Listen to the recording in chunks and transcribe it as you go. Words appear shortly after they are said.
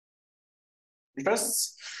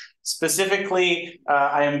interests. Specifically,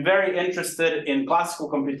 I am very interested in classical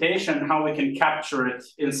computation, how we can capture it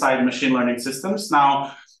inside machine learning systems.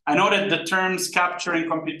 Now, I know that the terms capturing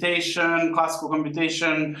computation, classical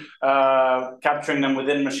computation, capturing them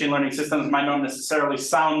within machine learning systems might not necessarily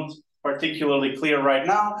sound particularly clear right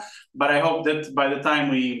now, but I hope that by the time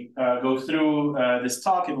we go through this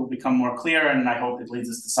talk, it will become more clear, and I hope it leads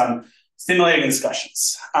us to some stimulating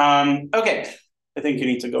discussions. Okay, I think you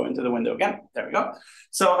need to go into the window again. There we go.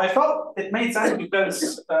 So I felt it made sense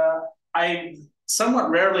because I somewhat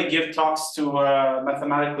rarely give talks to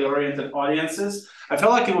mathematically oriented audiences. I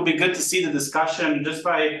felt like it would be good to see the discussion just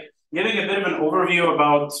by giving a bit of an overview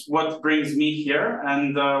about what brings me here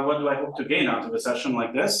and what do I hope to gain out of a session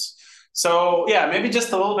like this. So yeah, maybe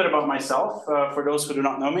just a little bit about myself for those who do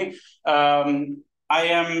not know me. I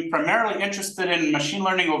am primarily interested in machine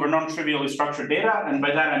learning over non-trivially structured data, and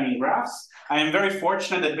by that I mean graphs. I am very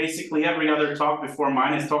fortunate that basically every other talk before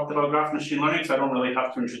mine has talked about graph machine learning, so I don't really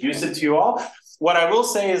have to introduce it to you all. What I will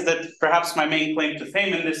say is that perhaps my main claim to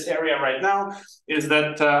fame in this area right now is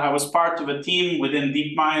that I was part of a team within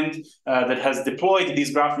DeepMind that has deployed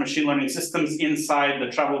these graph machine learning systems inside the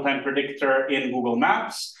travel time predictor in Google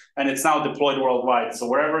Maps, and it's now deployed worldwide. So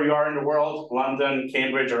wherever you are in the world, London,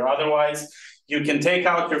 Cambridge, or otherwise, you can take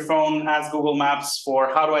out your phone, ask Google Maps for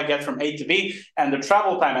how do I get from A to B, and the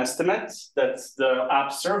travel time estimate that the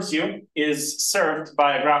app serves you is served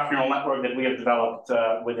by a graph neural network that we have developed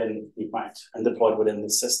within DeepMind and deployed within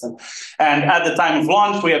this system. And at the time of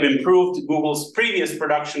launch, we have improved Google's previous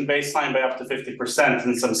production baseline by up to 50%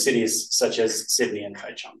 in some cities such as Sydney and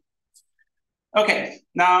Taichung. Okay,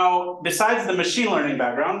 now, besides the machine learning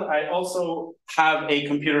background, I also have a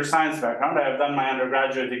computer science background. I have done my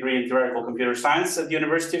undergraduate degree in theoretical computer science at the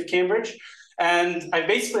University of Cambridge. And I've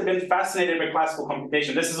basically been fascinated by classical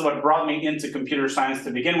computation. This is what brought me into computer science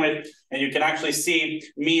to begin with. And you can actually see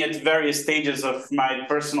me at various stages of my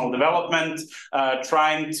personal development,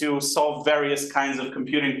 trying to solve various kinds of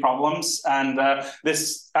computing problems. And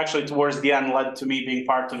this actually towards the end led to me being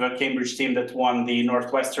part of a Cambridge team that won the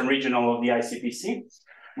Northwestern Regional of the ICPC,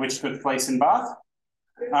 which took place in Bath.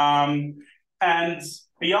 And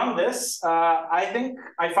beyond this, I think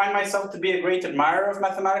I find myself to be a great admirer of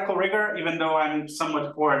mathematical rigor, even though I'm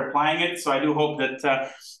somewhat poor at applying it. So I do hope that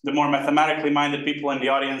the more mathematically minded people in the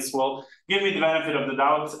audience will give me the benefit of the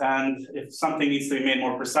doubt. And if something needs to be made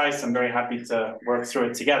more precise, I'm very happy to work through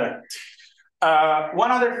it together.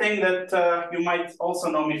 One other thing that you might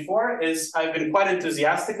also know me for is I've been quite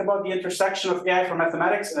enthusiastic about the intersection of AI for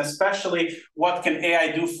mathematics, and especially what can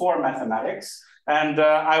AI do for mathematics. And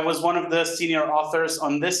I was one of the senior authors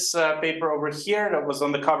on this paper over here that was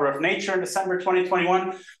on the cover of Nature in December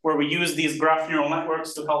 2021, where we used these graph neural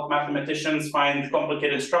networks to help mathematicians find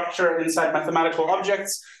complicated structure inside mathematical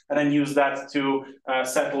objects, and then use that to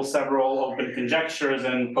settle several open conjectures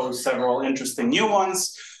and pose several interesting new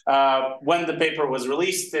ones. When the paper was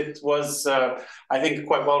released, it was, I think,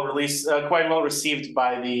 quite well received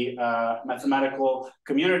by the mathematical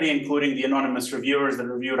community, including the anonymous reviewers that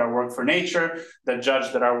reviewed our work for Nature, that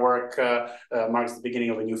judged that our work marks the beginning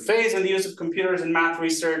of a new phase in the use of computers in math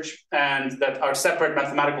research, and that our separate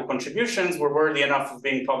mathematical contributions were worthy enough of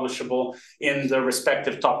being publishable in the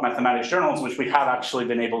respective top mathematics journals, which we have actually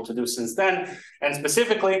been able to do since then. And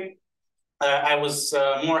specifically, I was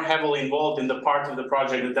more heavily involved in the part of the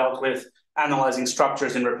project that dealt with analyzing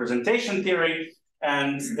structures in representation theory.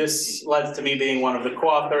 And this led to me being one of the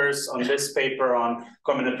co-authors on this paper on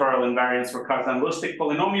combinatorial invariance for Cartan-Lustig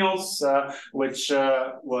polynomials, which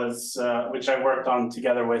I worked on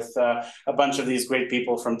together with a bunch of these great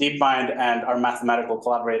people from DeepMind and our mathematical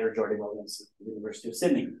collaborator, Jordi Williams at the University of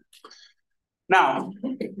Sydney. Now,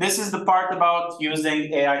 this is the part about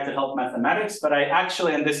using AI to help mathematics, but I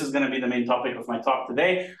actually, and this is going to be the main topic of my talk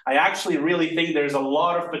today, I actually really think there's a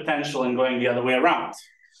lot of potential in going the other way around.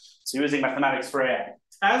 So using mathematics for AI.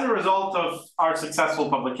 As a result of our successful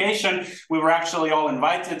publication, we were actually all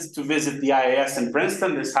invited to visit the IAS in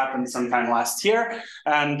Princeton. This happened sometime last year.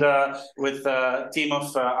 And with a team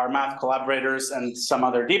of our math collaborators and some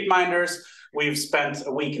other DeepMinders, we've spent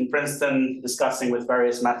a week in Princeton discussing with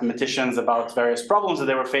various mathematicians about various problems that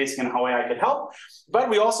they were facing and how AI could help. But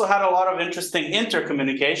we also had a lot of interesting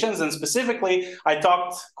intercommunications. And specifically, I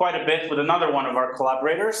talked quite a bit with another one of our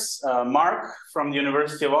collaborators, Mark from the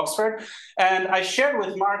University of Oxford. And I shared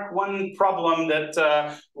with Mark one problem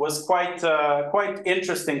that was quite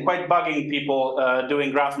interesting, quite bugging people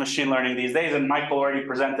doing graph machine learning these days. And Michael already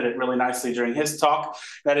presented it really nicely during his talk.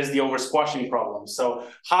 That is the oversquashing problem. So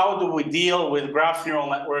how do we deal with graph neural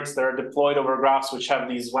networks that are deployed over graphs which have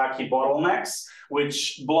these wacky bottlenecks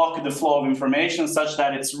which block the flow of information such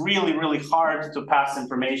that it's really, really hard to pass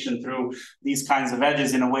information through these kinds of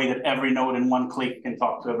edges in a way that every node in one click can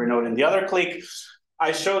talk to every node in the other click.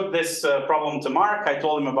 I showed this problem to Mark. I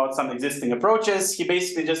told him about some existing approaches. He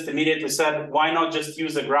basically just immediately said, why not just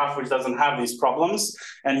use a graph which doesn't have these problems?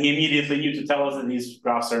 And he immediately knew to tell us that these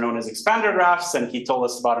graphs are known as expander graphs. And he told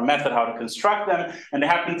us about a method how to construct them. And they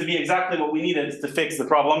happened to be exactly what we needed to fix the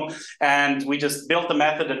problem. And we just built a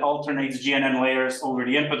method that alternates GNN layers over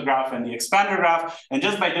the input graph and the expander graph. And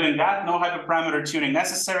just by doing that, no hyperparameter tuning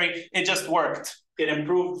necessary, it just worked. It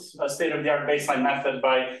improved a state-of-the-art baseline method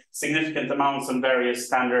by significant amounts on various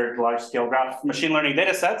standard large-scale graph machine learning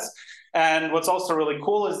data sets. And what's also really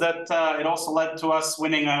cool is that it also led to us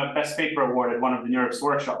winning a best paper award at one of the New York's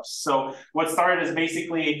workshops. So what started as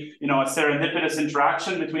basically, a serendipitous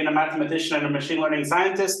interaction between a mathematician and a machine learning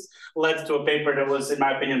scientist led to a paper that was, in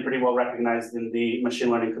my opinion, pretty well recognized in the machine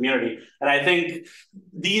learning community. And I think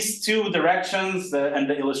these two directions and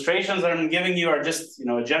the illustrations that I'm giving you are just,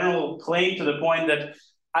 a general claim to the point that,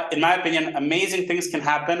 in my opinion, amazing things can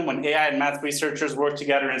happen when AI and math researchers work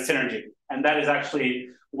together in synergy. And that is actually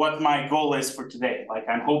what my goal is for today. Like,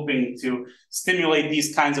 I'm hoping to stimulate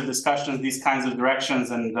these kinds of discussions, these kinds of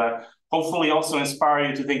directions, and hopefully also inspire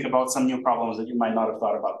you to think about some new problems that you might not have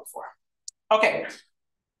thought about before. Okay,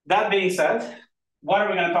 that being said, what are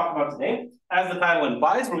we going to talk about today? As the title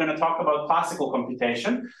implies, we're going to talk about classical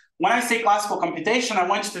computation. When I say classical computation, I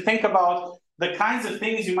want you to think about the kinds of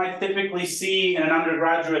things you might typically see in an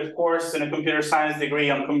undergraduate course in a computer science degree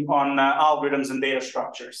on algorithms and data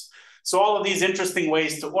structures. So all of these interesting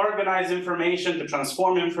ways to organize information, to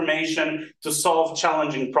transform information, to solve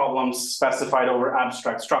challenging problems specified over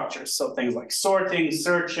abstract structures. So things like sorting,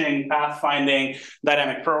 searching, pathfinding,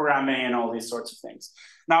 dynamic programming, and all these sorts of things.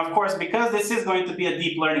 Now, of course, because this is going to be a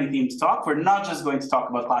deep learning themed talk, we're not just going to talk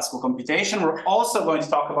about classical computation, we're also going to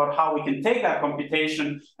talk about how we can take that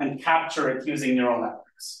computation and capture it using neural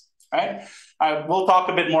networks, right? We'll talk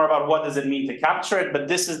a bit more about what does it mean to capture it, but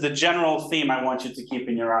this is the general theme I want you to keep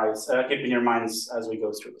in your minds as we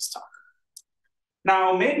go through this talk.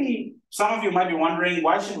 Now, maybe some of you might be wondering,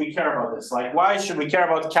 why should we care about this? Like, why should we care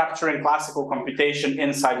about capturing classical computation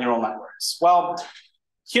inside neural networks? Well,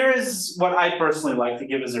 here is what I personally like to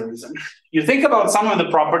give as a reason. You think about some of the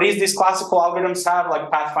properties these classical algorithms have, like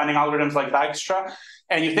pathfinding algorithms like Dijkstra,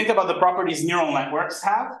 and you think about the properties neural networks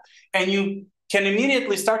have, and you can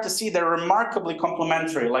immediately start to see they're remarkably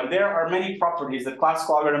complementary. Like, there are many properties that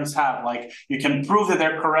classical algorithms have. Like, you can prove that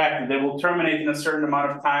they're correct, that they will terminate in a certain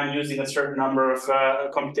amount of time using a certain number of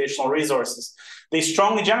computational resources. They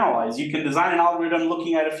strongly generalize. You can design an algorithm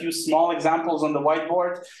looking at a few small examples on the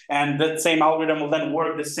whiteboard, and that same algorithm will then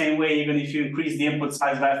work the same way even if you increase the input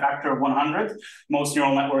size by a factor of 100. Most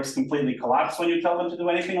neural networks completely collapse when you tell them to do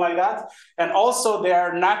anything like that. And also, they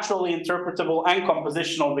are naturally interpretable and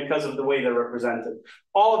compositional because of the way they're represented.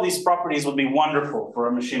 All of these properties would be wonderful for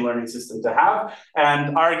a machine learning system to have,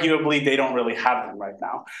 and arguably, they don't really have them right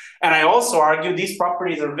now. And I also argue these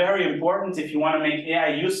properties are very important if you want to make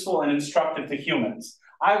AI useful and instructive to humans.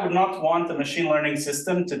 I would not want a machine learning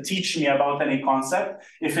system to teach me about any concept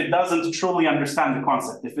if it doesn't truly understand the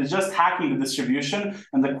concept. If it's just hacking the distribution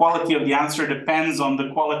and the quality of the answer depends on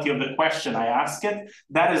the quality of the question I ask it,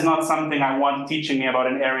 that is not something I want teaching me about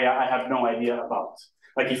an area I have no idea about.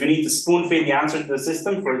 Like, if you need to spoon feed the answer to the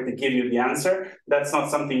system for it to give you the answer, that's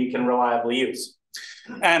not something you can reliably use.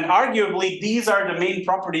 And arguably, these are the main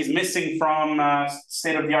properties missing from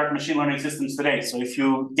state-of-the-art machine learning systems today. So if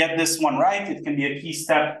you get this one right, it can be a key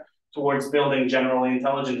step towards building generally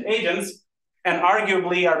intelligent agents. And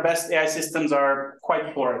arguably, our best AI systems are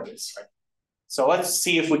quite poor at this, right? So let's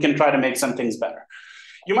see if we can try to make some things better.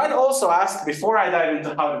 You might also ask, before I dive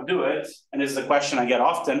into how to do it, and this is a question I get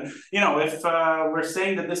often, if we're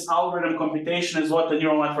saying that this algorithm computation is what the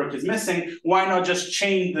neural network is missing, why not just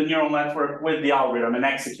chain the neural network with the algorithm and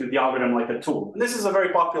execute the algorithm like a tool? And this is a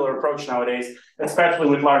very popular approach nowadays, especially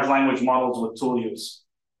with large language models with tool use.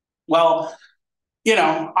 Well,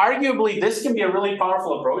 arguably, this can be a really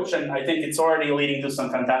powerful approach, and I think it's already leading to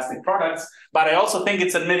some fantastic products, but I also think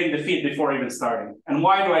it's admitting defeat before even starting. And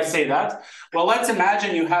why do I say that? Well, let's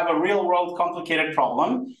imagine you have a real-world complicated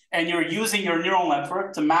problem, and you're using your neural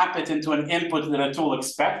network to map it into an input that a tool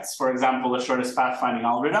expects, for example, the shortest pathfinding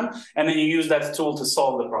algorithm, and then you use that tool to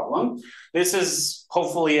solve the problem. This is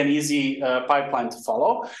hopefully an easy pipeline to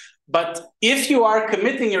follow. But if you are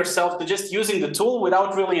committing yourself to just using the tool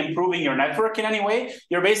without really improving your network in any way,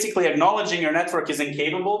 you're basically acknowledging your network is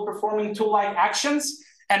incapable of performing tool-like actions.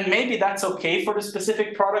 And maybe that's okay for the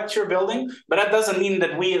specific product you're building, but that doesn't mean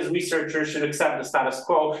that we as researchers should accept the status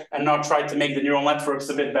quo and not try to make the neural networks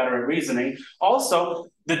a bit better at reasoning. Also,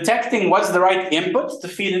 detecting what's the right input to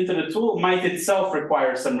feed into the tool might itself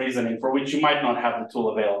require some reasoning for which you might not have the tool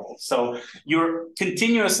available. So you're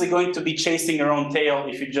continuously going to be chasing your own tail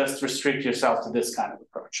if you just restrict yourself to this kind of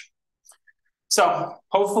approach. So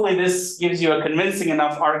hopefully this gives you a convincing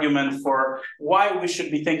enough argument for why we should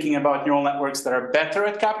be thinking about neural networks that are better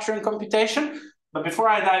at capturing computation. But before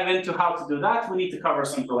I dive into how to do that, we need to cover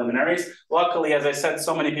some preliminaries. Luckily, as I said,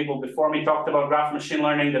 so many people before me talked about graph machine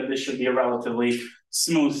learning that this should be a relatively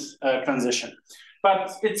smooth transition.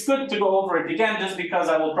 But it's good to go over it again, just because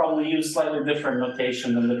I will probably use slightly different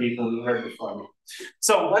notation than the people who heard before me.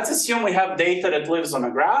 So let's assume we have data that lives on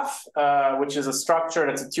a graph, which is a structure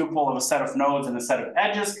that's a tuple of a set of nodes and a set of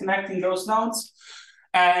edges connecting those nodes.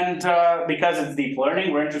 And because it's deep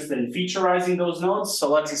learning, we're interested in featurizing those nodes.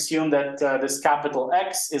 So let's assume that this capital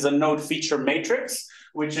X is a node feature matrix,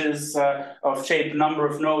 which is of shape number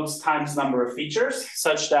of nodes times number of features,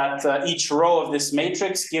 such that each row of this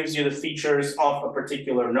matrix gives you the features of a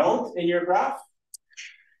particular node in your graph.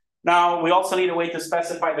 Now, we also need a way to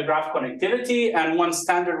specify the graph connectivity, and one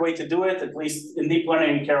standard way to do it, at least in deep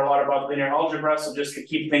learning, we care a lot about linear algebra, so just to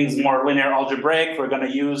keep things more linear algebraic, we're going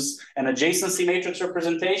to use an adjacency matrix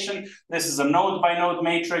representation. This is a node-by-node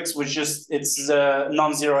matrix, which just, its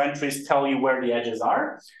non-zero entries tell you where the edges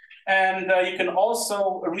are. And you can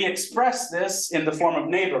also re-express this in the form of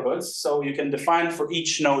neighborhoods. So you can define for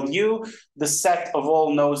each node U the set of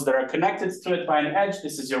all nodes that are connected to it by an edge.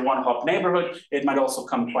 This is your one-hop neighborhood. It might also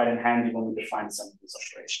come quite in handy when we define some of these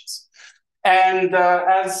operations. And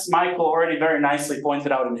as Michael already very nicely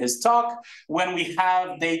pointed out in his talk, when we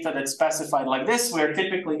have data that's specified like this, we're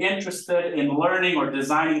typically interested in learning or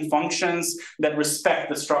designing functions that respect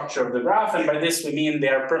the structure of the graph. And by this, we mean they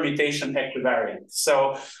are permutation equivariant.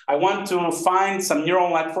 So I want to find some neural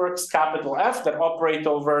networks, capital F, that operate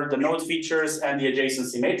over the node features and the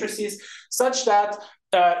adjacency matrices, such that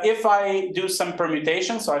if I do some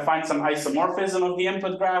permutation, so I find some isomorphism of the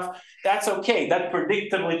input graph, that's okay. That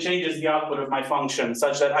predictably changes the output of my function,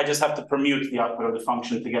 such that I just have to permute the output of the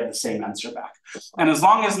function to get the same answer back. And as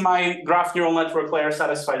long as my graph neural network layer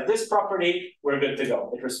satisfies this property, we're good to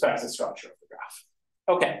go. It respects the structure of the graph.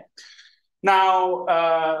 Okay.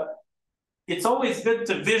 Now, it's always good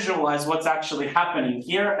to visualize what's actually happening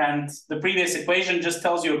here, and the previous equation just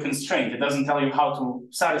tells you a constraint. It doesn't tell you how to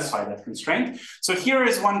satisfy that constraint. So here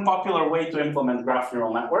is one popular way to implement graph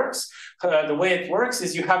neural networks. The way it works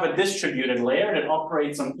is you have a distributed layer that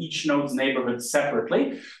operates on each node's neighborhood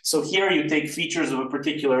separately. So here you take features of a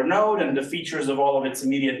particular node and the features of all of its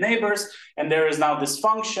immediate neighbors, and there is now this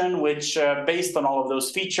function which, based on all of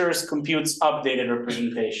those features, computes updated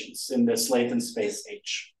representations in this latent space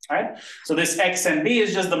H. Right? So this X and B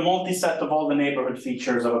is just the multiset of all the neighborhood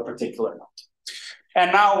features of a particular node.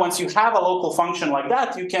 And now once you have a local function like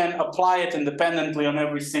that, you can apply it independently on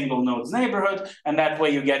every single node's neighborhood, and that way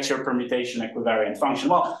you get your permutation equivariant function.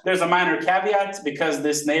 Well, there's a minor caveat, because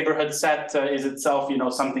this neighborhood set is itself,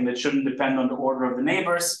 something that shouldn't depend on the order of the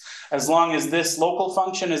neighbors. As long as this local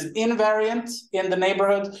function is invariant in the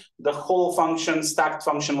neighborhood, the whole function, stacked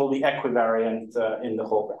function, will be equivariant in the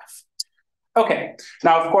whole graph. Okay,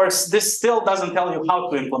 now, of course, this still doesn't tell you how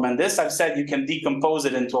to implement this. I've said you can decompose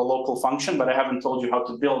it into a local function, but I haven't told you how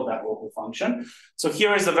to build that local function. So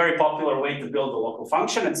here is a very popular way to build a local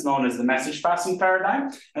function. It's known as the message passing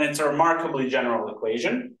paradigm, and it's a remarkably general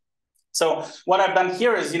equation. So what I've done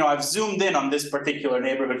here is, I've zoomed in on this particular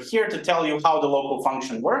neighborhood here to tell you how the local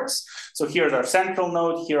function works. So here's our central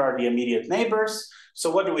node. Here are the immediate neighbors. So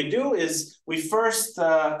what do? Is we first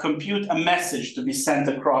compute a message to be sent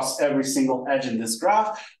across every single edge in this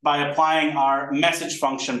graph by applying our message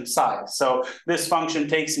function psi. So this function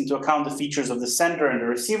takes into account the features of the sender and the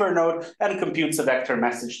receiver node and computes a vector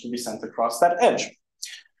message to be sent across that edge.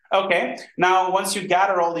 Okay, now once you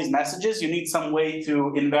gather all these messages, you need some way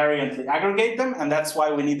to invariantly aggregate them, and that's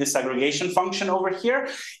why we need this aggregation function over here.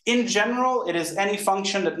 In general, it is any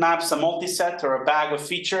function that maps a multiset or a bag of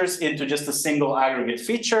features into just a single aggregate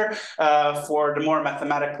feature. For the more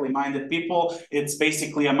mathematically minded people, it's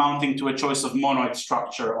basically amounting to a choice of monoid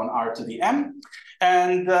structure on R to the M.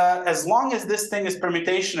 And as long as this thing is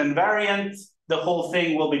permutation invariant, the whole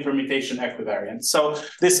thing will be permutation equivariant. So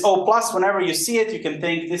this O plus, whenever you see it, you can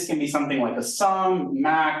think this can be something like a sum,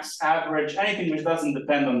 max, average, anything which doesn't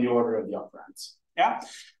depend on the order of the operands. Yeah.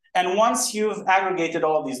 And once you've aggregated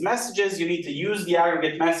all of these messages, you need to use the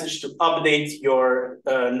aggregate message to update your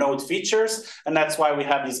node features. And that's why we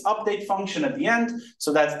have this update function at the end.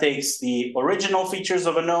 So that takes the original features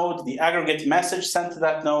of a node, the aggregate message sent to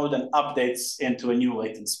that node, and updates into a new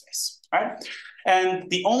latent space, right? And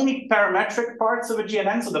the only parametric parts of a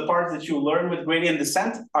GNN, so the parts that you learn with gradient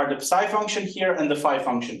descent, are the psi function here and the phi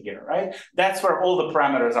function here, right? That's where all the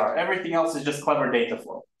parameters are. Everything else is just clever data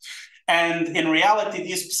flow. And in reality,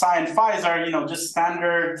 these psi and phis are, just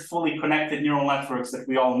standard, fully connected neural networks that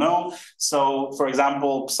we all know. So, for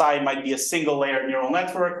example, psi might be a single layer neural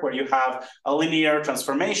network where you have a linear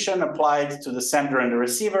transformation applied to the sender and the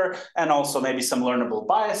receiver, and also maybe some learnable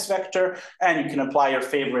bias vector. And you can apply your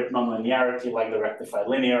favorite nonlinearity, like the rectified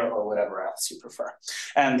linear or whatever else you prefer.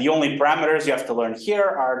 And the only parameters you have to learn here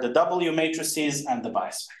are the W matrices and the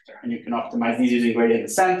bias vector. And you can optimize these using gradient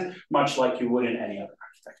descent, much like you would in any other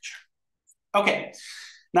architecture. Okay,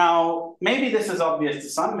 now maybe this is obvious to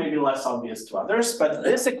some, maybe less obvious to others, but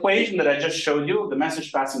this equation that I just showed you, the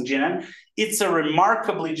message passing GNN, it's a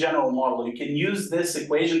remarkably general model. You can use this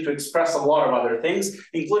equation to express a lot of other things,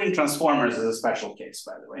 including transformers as a special case,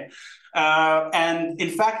 by the way. And in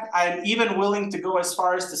fact, I'm even willing to go as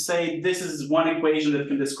far as to say this is one equation that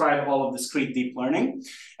can describe all of discrete deep learning.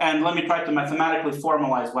 And let me try to mathematically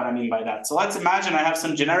formalize what I mean by that. So let's imagine I have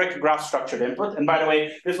some generic graph structured input. And by the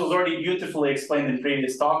way, this was already beautifully explained in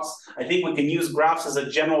previous talks. I think we can use graphs as a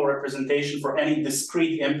general representation for any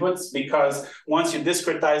discrete inputs, because once you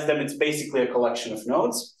discretize them, it's basically a collection of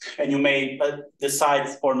nodes. And you may decide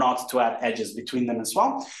or not to add edges between them as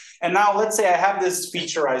well. And now let's say I have this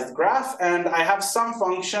featureized graph and I have some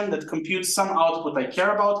function that computes some output I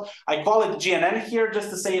care about. I call it GNN here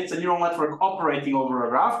just to say it's a neural network operating over a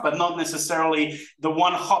graph, but not necessarily the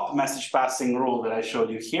one hop message passing rule that I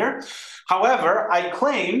showed you here. However, I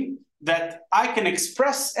claim that I can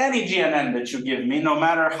express any GNN that you give me, no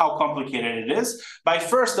matter how complicated it is, by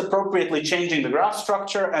first appropriately changing the graph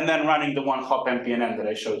structure and then running the one hop MPNN that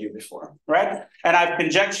I showed you before, right? And I've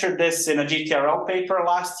conjectured this in a GTRL paper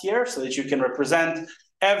last year so that you can represent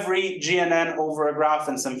every GNN over a graph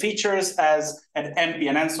and some features as an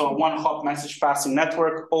MPNN, so a one-hop message passing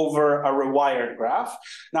network over a rewired graph.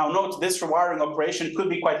 Now note, this rewiring operation could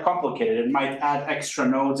be quite complicated. It might add extra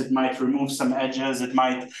nodes, it might remove some edges, it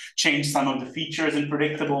might change some of the features in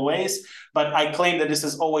predictable ways, but I claim that this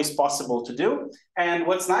is always possible to do. And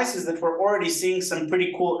what's nice is that we're already seeing some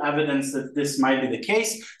pretty cool evidence that this might be the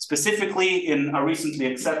case. Specifically, in a recently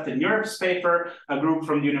accepted NeurIPS paper, a group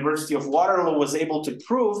from the University of Waterloo was able to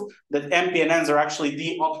prove that MPNNs are actually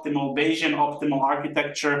the optimal Bayesian optimal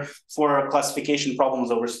architecture for classification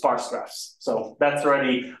problems over sparse graphs. So that's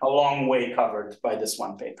already a long way covered by this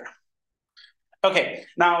one paper. Okay,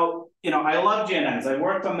 now, I love GNNs. I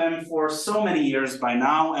worked on them for so many years by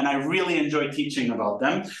now, and I really enjoy teaching about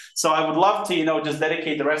them. So I would love to, just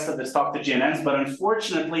dedicate the rest of this talk to GNNs, but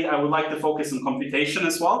unfortunately, I would like to focus on computation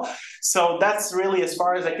as well. So that's really as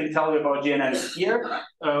far as I can tell you about GNNs here.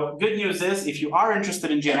 Good news is, if you are interested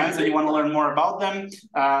in GNNs and you want to learn more about them,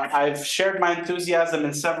 I've shared my enthusiasm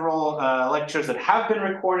in several lectures that have been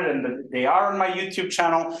recorded, and they are on my YouTube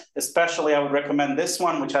channel. Especially, I would recommend this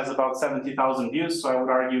one, which has about 70,000 views. So I would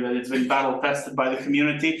argue that it's been battle tested by the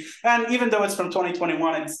community. And even though it's from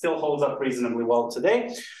 2021, it still holds up reasonably well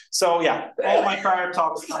today. So yeah, all my prior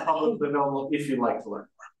talks are publicly available if you'd like to learn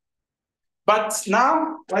more. But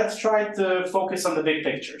now let's try to focus on the big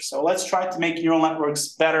picture. So let's try to make neural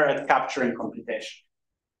networks better at capturing computation.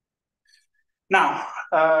 Now,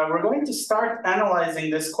 we're going to start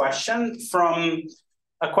analyzing this question from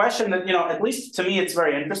a question that, at least to me, it's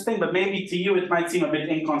very interesting, but maybe to you, it might seem a bit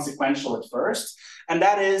inconsequential at first. And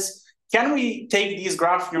that is, can we take these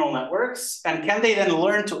graph neural networks and can they then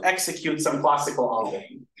learn to execute some classical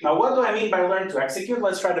algorithm? Now, what do I mean by learn to execute?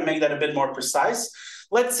 Let's try to make that a bit more precise.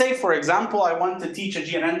 Let's say, for example, I want to teach a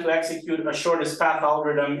GNN to execute a shortest path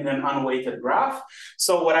algorithm in an unweighted graph.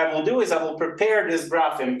 So what I will do is I will prepare this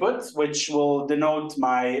graph input, which will denote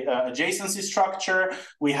my adjacency structure.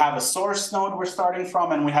 We have a source node we're starting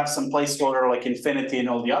from, and we have some placeholder like infinity and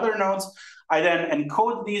all the other nodes. I then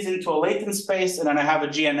encode these into a latent space, and then I have a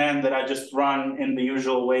GNN that I just run in the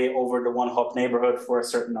usual way over the one-hop neighborhood for a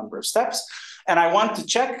certain number of steps. And I want to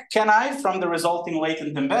check, can I, from the resulting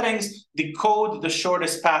latent embeddings, decode the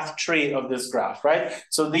shortest path tree of this graph, right?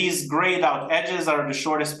 So these grayed out edges are the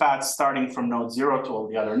shortest paths starting from node 0 to all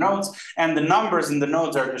the other nodes, and the numbers in the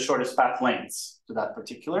nodes are the shortest path lengths to that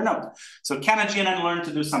particular node. So can a GNN learn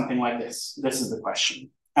to do something like this? This is the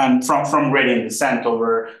question. And from gradient descent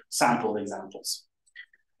over sampled examples.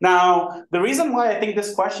 Now, the reason why I think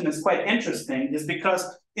this question is quite interesting is because,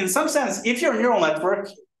 in some sense, if your neural network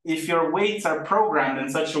if your weights are programmed in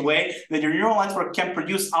such a way that your neural network can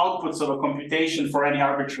produce outputs of a computation for any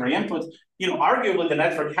arbitrary input, arguably the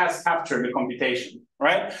network has captured the computation,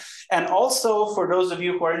 right? And also for those of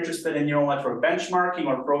you who are interested in neural network benchmarking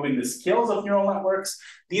or probing the skills of neural networks,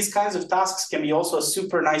 these kinds of tasks can be also a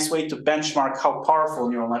super nice way to benchmark how powerful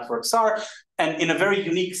neural networks are, and in a very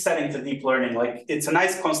unique setting to deep learning. Like, it's a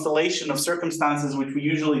nice constellation of circumstances which we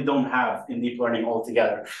usually don't have in deep learning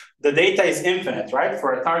altogether. The data is infinite, right?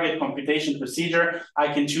 For a target computation procedure,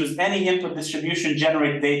 I can choose any input distribution,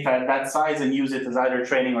 generate data at that size, and use it as either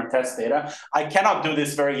training or test data. I cannot do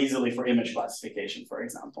this very easily for image classification, for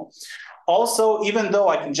example. Also, even though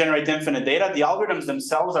I can generate infinite data, the algorithms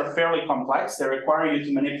themselves are fairly complex. They require you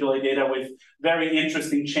to manipulate data with very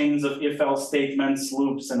interesting chains of if-else statements,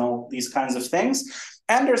 loops, and all these kinds of things.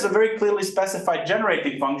 And there's a very clearly specified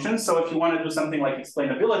generating function. So if you want to do something like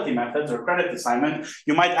explainability methods or credit assignment,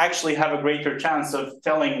 you might actually have a greater chance of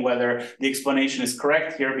telling whether the explanation is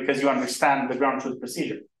correct here because you understand the ground truth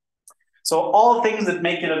procedure. So all things that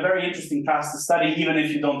make it a very interesting task to study, even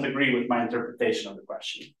if you don't agree with my interpretation of the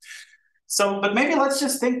question. So, but maybe let's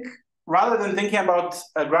just think, rather than thinking about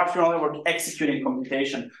a graph neural network executing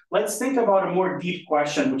computation, let's think about a more deep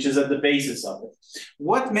question, which is at the basis of it.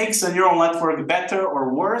 What makes a neural network better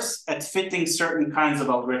or worse at fitting certain kinds of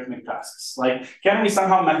algorithmic tasks? Like, can we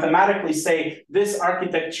somehow mathematically say this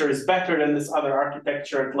architecture is better than this other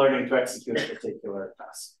architecture at learning to execute a particular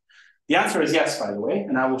task? The answer is yes, by the way,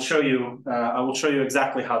 and I will show you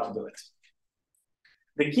exactly how to do it.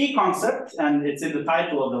 The key concept, and it's in the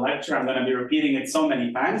title of the lecture, I'm going to be repeating it so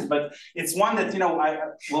many times, but it's one that, I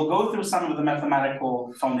will go through some of the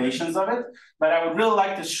mathematical foundations of it, but I would really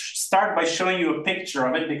like to start by showing you a picture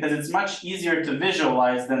of it because it's much easier to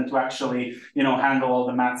visualize than to actually, handle all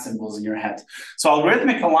the math symbols in your head. So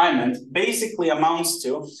algorithmic alignment basically amounts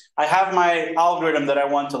to, I have my algorithm that I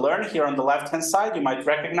want to learn here on the left-hand side. You might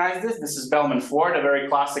recognize this. This is Bellman-Ford, a very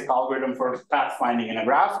classic algorithm for path finding in a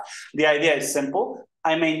graph. The idea is simple.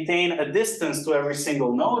 I maintain a distance to every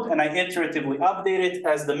single node, and I iteratively update it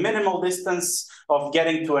as the minimal distance of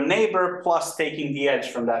getting to a neighbor plus taking the edge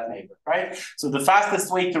from that neighbor, right? So the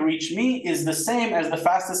fastest way to reach me is the same as the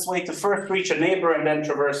fastest way to first reach a neighbor and then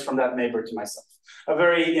traverse from that neighbor to myself. A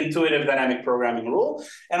very intuitive dynamic programming rule.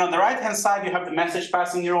 And on the right-hand side, you have the message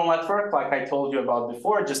passing neural network, like I told you about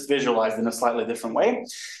before, just visualized in a slightly different way.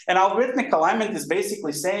 And algorithmic alignment is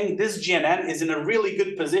basically saying this GNN is in a really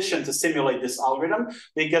good position to simulate this algorithm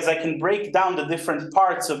because I can break down the different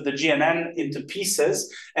parts of the GNN into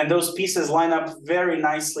pieces, and those pieces line up very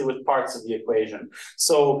nicely with parts of the equation.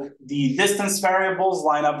 So the distance variables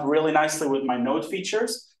line up really nicely with my node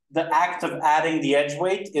features. The act of adding the edge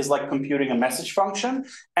weight is like computing a message function.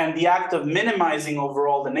 And the act of minimizing over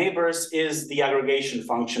all the neighbors is the aggregation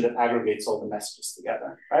function that aggregates all the messages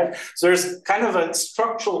together, right? So there's kind of a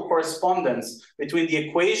structural correspondence between the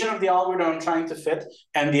equation of the algorithm I'm trying to fit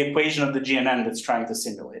and the equation of the GNN that's trying to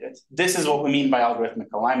simulate it. This is what we mean by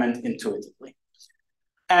algorithmic alignment intuitively.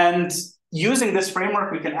 And using this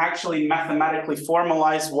framework, we can actually mathematically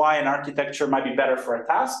formalize why an architecture might be better for a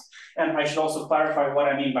task. And I should also clarify what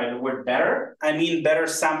I mean by the word better. I mean better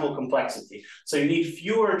sample complexity. So you need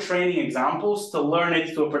fewer training examples to learn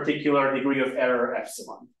it to a particular degree of error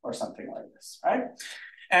epsilon or something like this, right?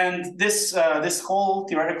 And this whole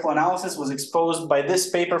theoretical analysis was exposed by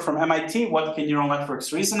this paper from MIT, What Can Neural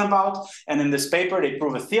Networks Reason About? And in this paper, they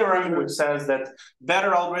prove a theorem which says that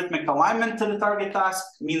better algorithmic alignment to the target task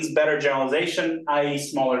means better generalization, i.e.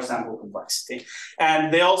 smaller sample complexity.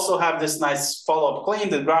 And they also have this nice follow-up claim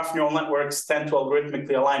that graph neural networks tend to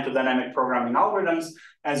algorithmically align to dynamic programming algorithms,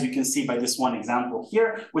 as you can see by this one example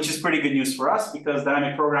here, which is pretty good news for us because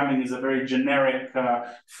dynamic programming is a very generic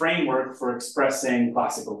framework for expressing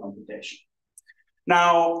classical computation.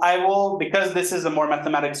 Now, I will, because this is a more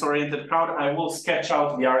mathematics-oriented crowd, I will sketch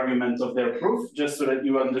out the argument of their proof just so that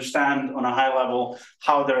you understand on a high level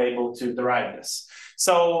how they're able to derive this.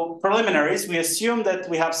 So preliminaries, we assume that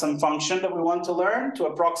we have some function that we want to learn to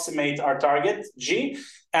approximate our target, G,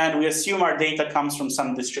 and we assume our data comes from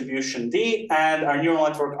some distribution D, and our neural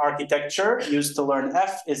network architecture used to learn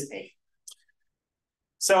F is A.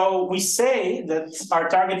 So we say that our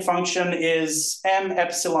target function is M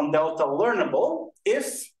epsilon delta learnable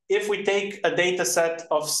if we take a data set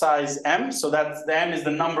of size M, so that the M is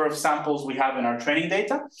the number of samples we have in our training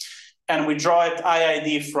data, and we draw it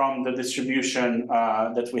IID from the distribution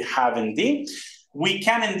that we have in D. we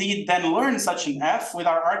can indeed then learn such an F with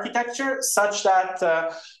our architecture such that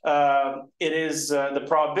it is the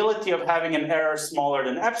probability of having an error smaller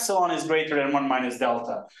than epsilon is greater than 1 minus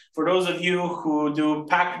delta. For those of you who do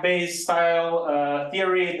pack-based style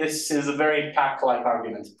theory, this is a very pack-like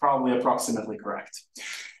argument, probably approximately correct.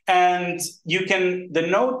 And you can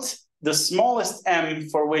denote the smallest m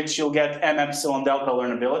for which you'll get m epsilon delta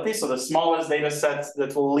learnability, so the smallest data set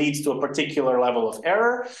that will lead to a particular level of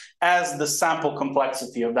error, as the sample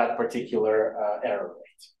complexity of that particular error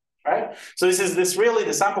rate, right? So this really,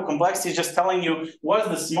 the sample complexity is just telling you what's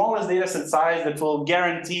the smallest data set size that will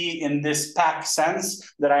guarantee in this pack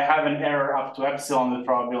sense that I have an error up to epsilon with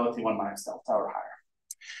probability 1 minus delta or higher.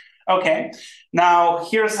 Okay, now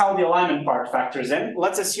here's how the alignment part factors in.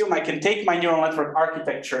 Let's assume I can take my neural network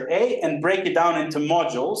architecture A and break it down into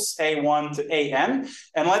modules, A1 to AN.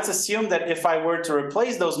 And let's assume that if I were to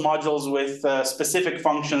replace those modules with specific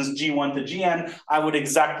functions G1 to Gn, I would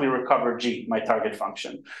exactly recover G, my target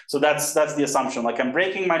function. So that's the assumption. Like I'm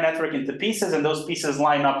breaking my network into pieces and those pieces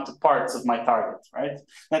line up to parts of my target, right?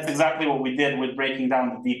 That's exactly what we did with breaking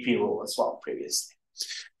down the DP rule as well previously.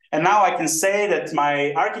 And now I can say that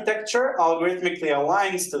my architecture algorithmically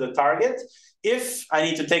aligns to the target if I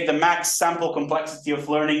need to take the max sample complexity of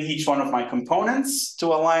learning each one of my components to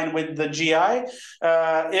align with the GI,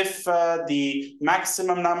 if the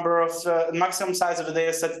maximum number of maximum size of the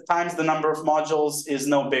data set times the number of modules is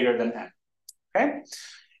no bigger than n. Okay,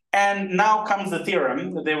 and now comes the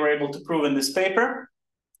theorem that they were able to prove in this paper.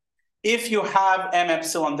 If you have m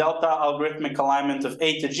epsilon delta algorithmic alignment of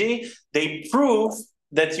A to G, they prove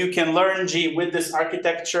that you can learn G with this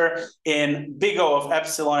architecture in big O of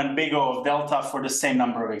epsilon and big O of delta for the same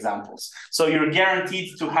number of examples. So you're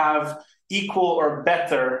guaranteed to have equal or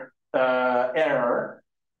better error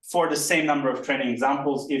for the same number of training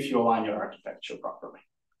examples if you align your architecture properly.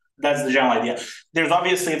 That's the general idea. There's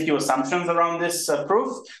obviously a few assumptions around this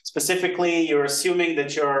proof. Specifically, you're assuming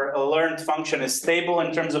that your learned function is stable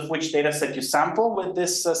in terms of which data set you sample with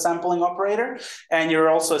this sampling operator. And you're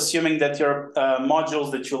also assuming that your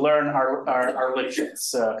modules that you learn are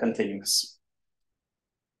Lipschitz continuous.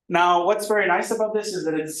 Now, what's very nice about this is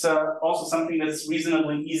that it's also something that's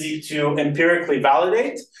reasonably easy to empirically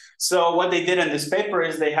validate. So what they did in this paper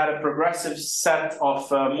is they had a progressive set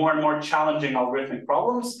of more and more challenging algorithmic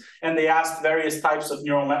problems, and they asked various types of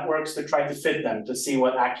neural networks to try to fit them to see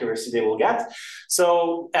what accuracy they will get.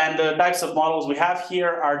 So, and the types of models we have here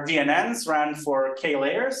are GNNs ran for K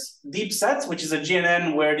layers, deep sets, which is a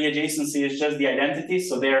GNN where the adjacency is just the identity.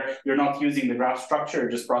 So there, you're not using the graph structure,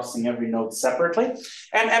 you're just processing every node separately.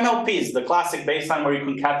 And MLPs, the classic baseline where you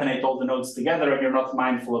concatenate all the nodes together and you're not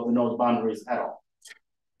mindful of the node boundaries at all.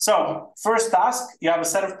 So first task, you have a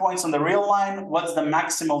set of points on the real line. What's the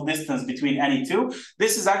maximal distance between any two?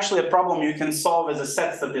 This is actually a problem you can solve as a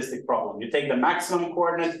set statistic problem. You take the maximum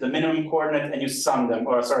coordinate, the minimum coordinate, and you sum them,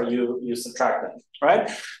 or sorry, you subtract them, right?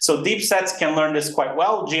 So deep sets can learn this quite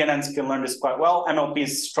well. GNNs can learn this quite well. MLPs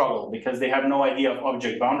struggle because they have no idea of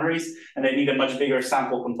object boundaries and they need a much bigger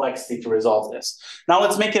sample complexity to resolve this. Now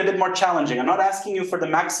let's make it a bit more challenging. I'm not asking you for the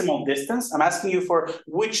maximal distance. I'm asking you for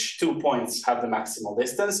which 2 points have the maximal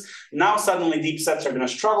distance. Now suddenly deep sets are going to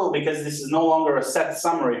struggle because this is no longer a set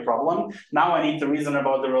summary problem. Now I need to reason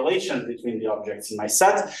about the relations between the objects in my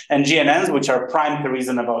set, and GNNs, which are primed to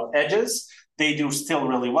reason about edges, they do still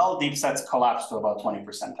really well. Deep sets collapse to about 20%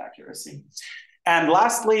 accuracy. And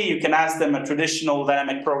lastly, you can ask them a traditional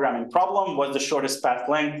dynamic programming problem. What's the shortest path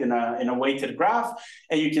length in a weighted graph?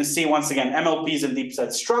 And you can see, once again, MLPs and deep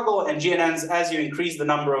sets struggle, and GNNs, as you increase the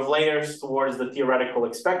number of layers towards the theoretical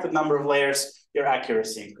expected number of layers, your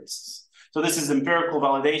accuracy increases. So this is empirical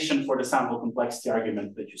validation for the sample complexity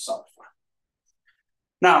argument that you saw before.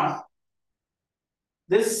 Now,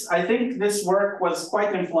 I think this work was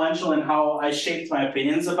quite influential in how I shaped my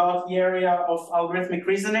opinions about the area of algorithmic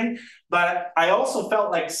reasoning, but I also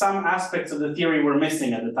felt like some aspects of the theory were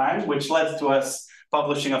missing at the time, which led to us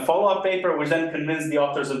publishing a follow-up paper, which then convinced the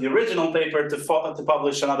authors of the original paper to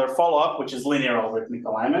publish another follow-up, which is linear algorithmic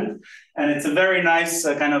alignment. And it's a very nice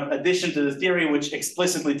kind of addition to the theory, which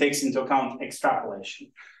explicitly takes into account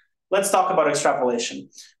extrapolation. Let's talk about extrapolation.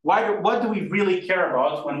 What do we really care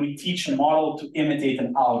about when we teach a model to imitate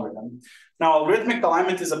an algorithm? Now, algorithmic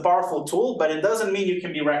alignment is a powerful tool, but it doesn't mean you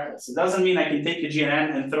can be reckless. It doesn't mean I can take a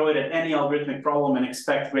GNN and throw it at any algorithmic problem and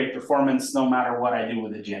expect great performance no matter what I do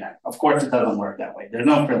with the GNN. Of course, it doesn't work that way. There's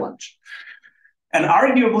no free lunch. And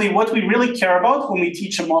arguably, what we really care about when we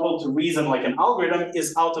teach a model to reason like an algorithm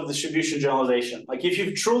is out of distribution generalization. Like if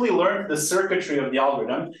you've truly learned the circuitry of the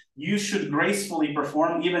algorithm, you should gracefully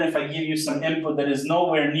perform even if I give you some input that is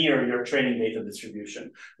nowhere near your training data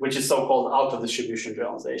distribution, which is so-called out of distribution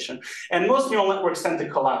generalization. And most neural networks tend to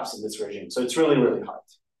collapse in this regime. So it's really, really hard.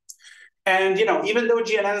 And even though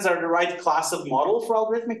GNNs are the right class of model for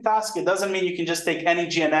algorithmic tasks, it doesn't mean you can just take any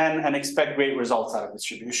GNN and expect great results out of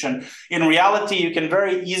distribution. In reality, you can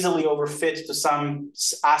very easily overfit to some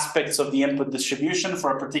aspects of the input distribution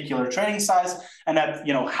for a particular training size, and that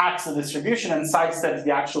hacks the distribution and sidesteps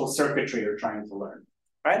the actual circuitry you're trying to learn,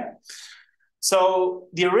 right? So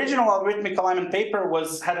the original algorithmic alignment paper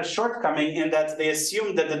had a shortcoming in that they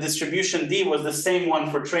assumed that the distribution D was the same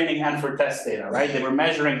one for training and for test data, right? They were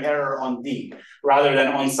measuring error on D rather than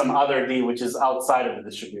on some other D, which is outside of the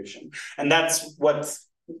distribution. And that's what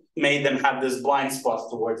made them have this blind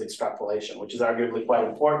spot towards extrapolation, which is arguably quite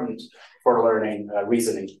important for learning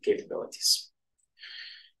reasoning capabilities.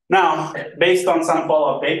 Now, based on some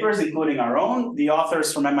follow-up papers, including our own, the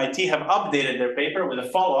authors from MIT have updated their paper with a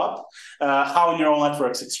follow-up, how neural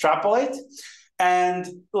networks extrapolate. And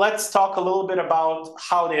let's talk a little bit about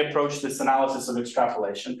how they approach this analysis of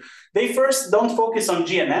extrapolation. They first don't focus on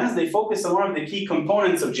GNNs, they focus on one of the key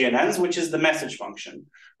components of GNNs, which is the message function,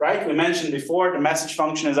 right? We mentioned before, the message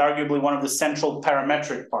function is arguably one of the central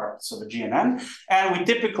parametric parts of a GNN, and we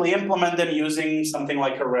typically implement them using something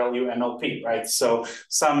like a ReLU MLP, right? So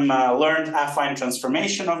some learned affine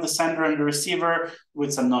transformation of the sender and the receiver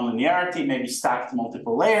with some nonlinearity, maybe stacked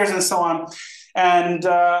multiple layers and so on. And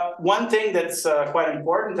one thing that's quite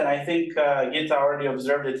important, and I think Gita already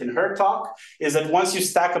observed it in her talk, is that once you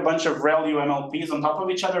stack a bunch of ReLU MLPs on top of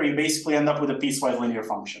each other, you basically end up with a piecewise linear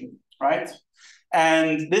function, right?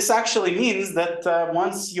 And this actually means that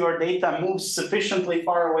once your data moves sufficiently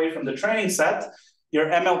far away from the training set, your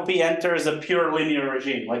MLP enters a pure linear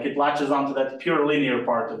regime, like it latches onto that pure linear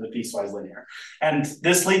part of the piecewise linear. And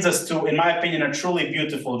this leads us to, in my opinion, a truly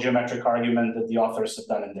beautiful geometric argument that the authors have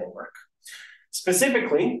done in their work.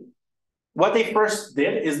 Specifically, what they first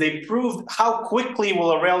did is they proved how quickly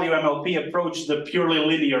will a ReLU MLP approach the purely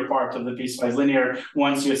linear part of the piecewise linear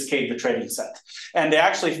once you escape the training set. And they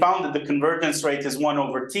actually found that the convergence rate is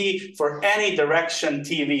 1/t for any direction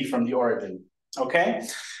TV from the origin, okay?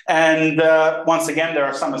 And once again, there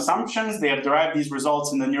are some assumptions. They have derived these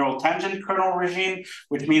results in the neural tangent kernel regime,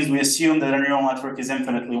 which means we assume that a neural network is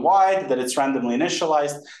infinitely wide, that it's randomly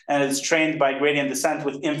initialized, and it's trained by gradient descent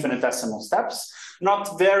with infinitesimal steps.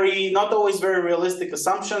 Not always very realistic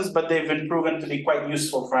assumptions, but they've been proven to be quite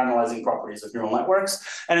useful for analyzing properties of neural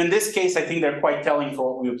networks. And in this case, I think they're quite telling for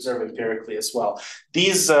what we observe empirically as well.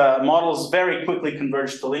 These models very quickly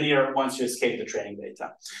converge to linear once you escape the training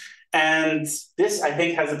data. And this, I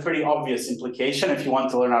think, has a pretty obvious implication if you want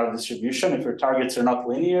to learn out of distribution. If your targets are not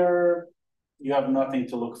linear, you have nothing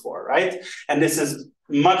to look for, right? And this is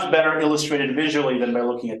much better illustrated visually than by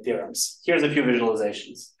looking at theorems. Here's a few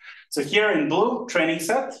visualizations. So here in blue, training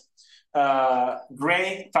set,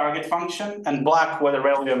 gray, target function, and black, whether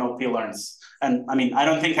ReLU MLP learns. And I mean, I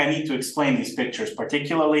don't think I need to explain these pictures,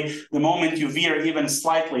 particularly the moment you veer even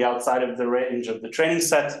slightly outside of the range of the training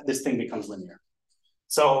set, this thing becomes linear.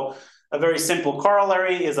 So a very simple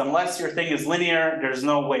corollary is unless your thing is linear, there's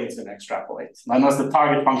no way it's going to extrapolate. Unless the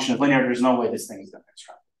target function is linear, there's no way this thing is going to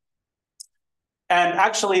extrapolate. And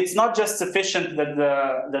actually, it's not just sufficient that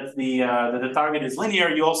the target is linear.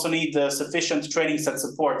 You also need sufficient training set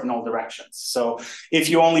support in all directions. So if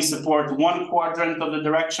you only support one quadrant of the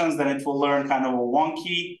directions, then it will learn kind of a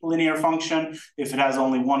wonky linear function. If it has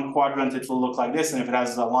only one quadrant, it will look like this. And if it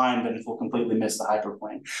has a line, then it will completely miss the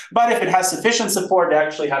hyperplane. But if it has sufficient support, they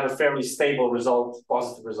actually have a fairly stable result,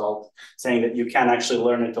 positive result, saying that you can actually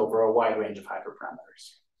learn it over a wide range of hyperparameters.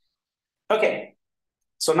 Okay.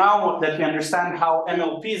 So now that we understand how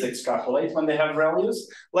MLPs extrapolate when they have ReLUs,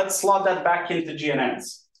 let's slot that back into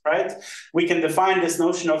GNNs, right? We can define this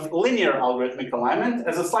notion of linear algorithmic alignment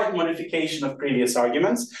as a slight modification of previous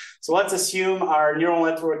arguments. So let's assume our neural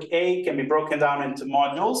network A can be broken down into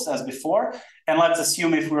modules as before. And let's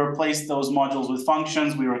assume if we replace those modules with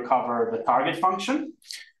functions, we recover the target function.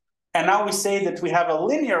 And now we say that we have a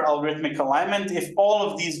linear algorithmic alignment if all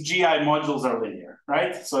of these GI modules are linear,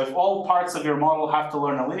 right? So if all parts of your model have to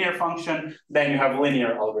learn a linear function, then you have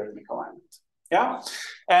linear algorithmic alignment, yeah?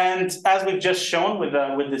 And as we've just shown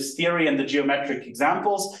with this theory and the geometric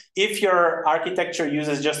examples, if your architecture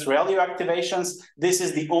uses just ReLU activations, this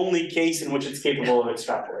is the only case in which it's capable of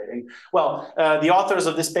extrapolating. Well, the authors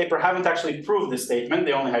of this paper haven't actually proved this statement,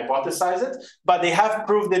 they only hypothesize it, but they have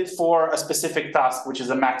proved it for a specific task, which is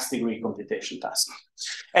a max degree computation task.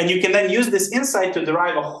 And you can then use this insight to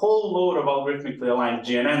derive a whole load of algorithmically aligned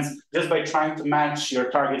GNNs just by trying to match your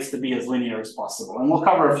targets to be as linear as possible. And we'll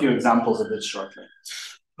cover a few examples of this shortly.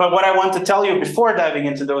 But what I want to tell you before diving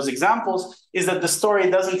into those examples is that the story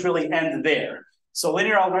doesn't really end there. So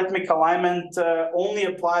linear algorithmic alignment only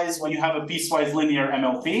applies when you have a piecewise linear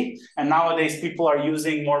MLP. And nowadays people are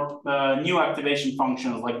using more new activation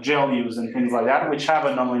functions like GLUs and things like that, which have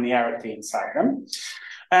a nonlinearity inside them.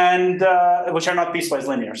 And which are not piecewise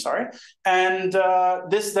linear, sorry. And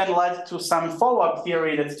this then led to some follow-up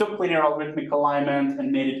theory that took linear algorithmic alignment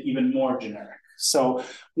and made it even more generic. So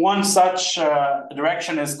one such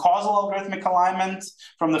direction is causal algorithmic alignment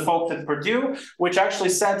from the folks at Purdue, which actually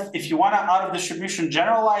said if you want to out of distribution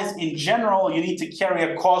generalize, in general, you need to carry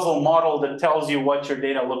a causal model that tells you what your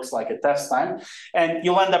data looks like at test time. And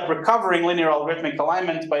you'll end up recovering linear algorithmic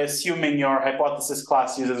alignment by assuming your hypothesis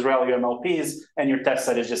class uses ReLU MLPs and your test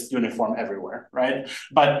set is just uniform everywhere, right?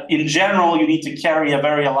 But in general, you need to carry a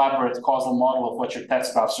very elaborate causal model of what your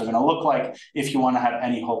test graphs are going to look like if you want to have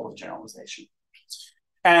any hope of generalization.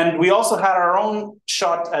 And we also had our own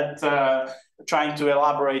shot at trying to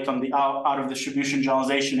elaborate on the out of distribution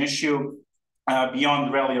generalization issue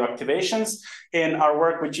beyond ReLU activations in our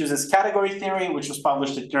work, which uses category theory, which was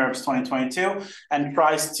published at NeurIPS 2022, and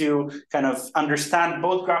tries to kind of understand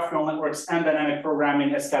both graph neural networks and dynamic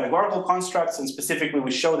programming as categorical constructs. And specifically,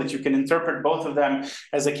 we show that you can interpret both of them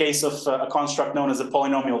as a case of a construct known as a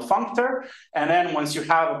polynomial functor. And then once you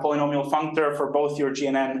have a polynomial functor for both your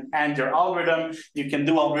GNN and your algorithm, you can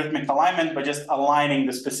do algorithmic alignment by just aligning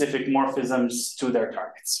the specific morphisms to their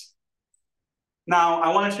targets. Now,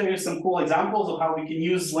 I want to show you some cool examples of how we can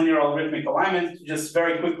use linear algorithmic alignment to just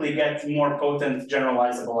very quickly get more potent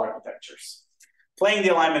generalizable architectures. Playing the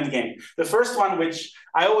alignment game. The first one, which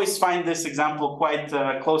I always find this example quite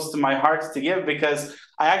close to my heart to give, because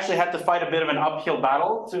I actually had to fight a bit of an uphill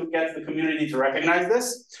battle to get the community to recognize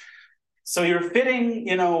this. So you're fitting,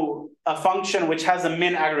 a function which has a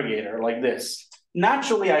min aggregator like this.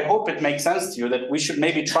 Naturally, I hope it makes sense to you that we should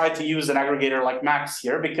maybe try to use an aggregator like max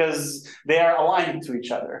here because they are aligned to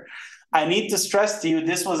each other. I need to stress to you,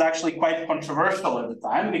 this was actually quite controversial at the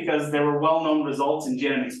time because there were well-known results in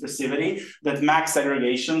GNN expressivity that max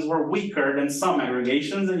aggregations were weaker than some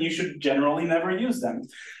aggregations and you should generally never use them.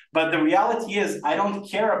 But the reality is, I don't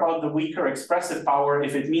care about the weaker expressive power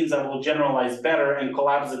if it means I will generalize better and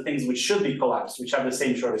collapse the things which should be collapsed, which have the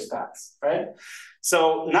same shortest paths, right?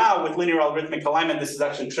 So now with linear algorithmic alignment, this is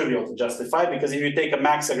actually trivial to justify because if you take a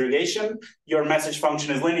max aggregation, your message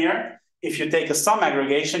function is linear. If you take a sum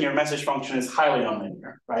aggregation, your message function is highly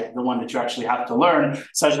nonlinear, right? The one that you actually have to learn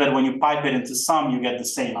such that when you pipe it into sum, you get the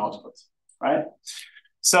same output, right?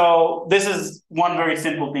 So this is one very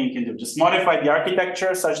simple thing you can do. Just modify the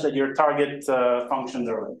architecture such that your target functions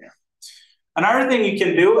are linear. Another thing you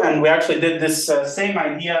can do, and we actually did this same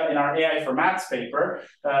idea in our AI for Maths paper,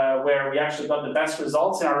 where we actually got the best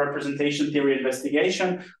results in our representation theory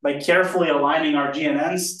investigation by carefully aligning our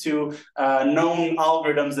GNNs to known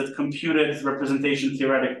algorithms that computed representation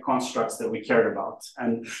theoretic constructs that we cared about.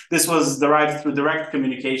 And this was derived through direct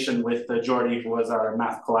communication with Jordi, who was our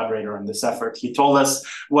math collaborator on this effort. He told us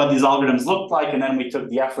what these algorithms looked like, and then we took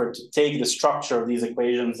the effort to take the structure of these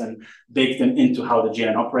equations and bake them into how the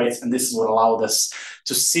GNN operates. And this is what allowed us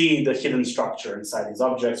to see the hidden structure inside these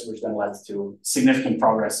objects, which then led to significant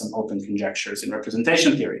progress on open conjectures in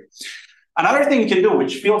representation theory. Another thing you can do,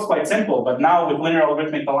 which feels quite simple, but now with linear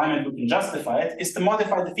algorithmic alignment, we can justify it, is to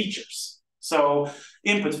modify the features. So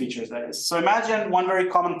input features, that is. So imagine one very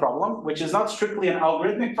common problem, which is not strictly an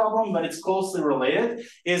algorithmic problem, but it's closely related,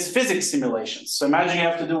 is physics simulations. So imagine you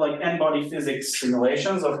have to do like n-body physics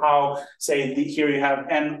simulations of how, say, here you have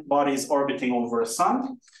n bodies orbiting over a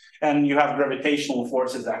sun, and you have gravitational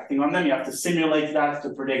forces acting on them. You have to simulate that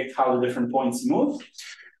to predict how the different points move.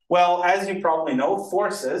 Well, as you probably know,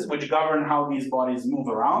 forces, which govern how these bodies move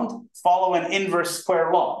around, follow an inverse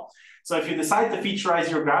square law. So if you decide to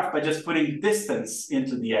featurize your graph by just putting distance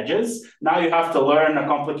into the edges, now you have to learn a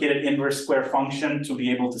complicated inverse square function to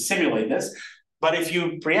be able to simulate this. But if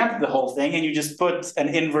you preempt the whole thing and you just put an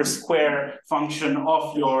inverse square function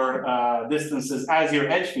of your distances as your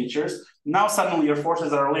edge features, now suddenly your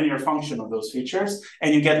forces are a linear function of those features,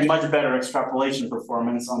 and you get much better extrapolation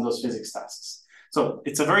performance on those physics tasks. So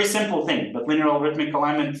it's a very simple thing, but linear algorithmic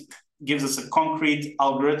alignment gives us a concrete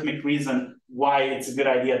algorithmic reason why it's a good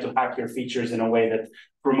idea to hack your features in a way that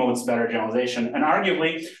promotes better generalization. And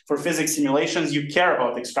arguably, for physics simulations, you care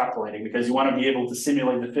about extrapolating because you want to be able to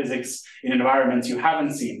simulate the physics in environments you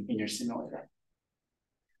haven't seen in your simulator.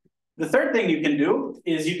 The third thing you can do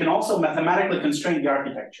is you can also mathematically constrain the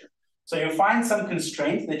architecture. So you find some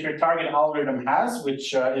constraint that your target algorithm has,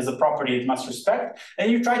 which is a property it must respect,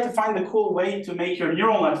 and you try to find a cool way to make your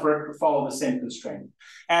neural network follow the same constraint.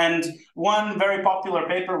 And one very popular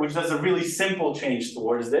paper, which does a really simple change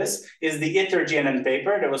towards this, is the ITER-GNN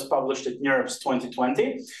paper that was published at NeurIPS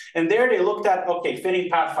 2020. And there they looked at, okay, fitting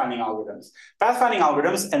pathfinding algorithms. Pathfinding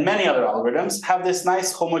algorithms and many other algorithms have this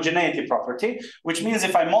nice homogeneity property, which means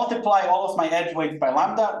if I multiply all of my edge weights by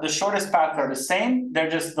lambda, the shortest paths are the same. They're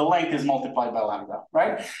just, the length is multiplied by lambda,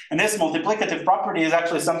 right? And this multiplicative property is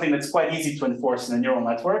actually something that's quite easy to enforce in a neural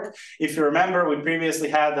network. If you remember, we previously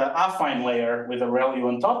had the affine layer with a ReLU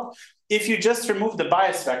on top. If you just remove the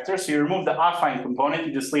bias vector, so you remove the affine component,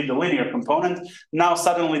 you just leave the linear component, now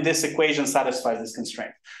suddenly this equation satisfies this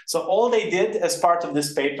constraint. So all they did as part of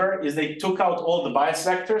this paper is they took out all the bias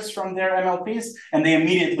vectors from their MLPs, and they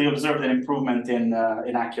immediately observed an improvement in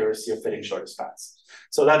accuracy of fitting shortest paths.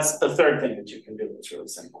 So that's the third thing that you can do. It's really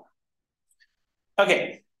simple.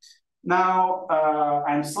 Okay, now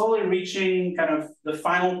I'm slowly reaching kind of the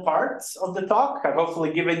final parts of the talk. I've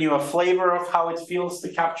hopefully given you a flavor of how it feels to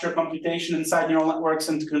capture computation inside neural networks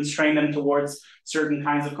and to constrain them towards certain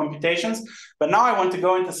kinds of computations. But now I want to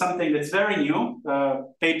go into something that's very new.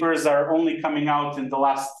 Papers are only coming out in the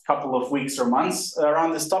last couple of weeks or months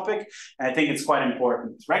around this topic, and I think it's quite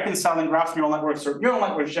important. Reconciling graph neural networks or neural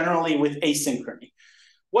networks generally with asynchrony.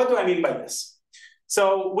 What do I mean by this?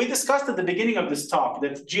 So we discussed at the beginning of this talk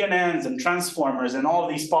that GNNs and transformers and all of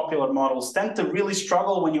these popular models tend to really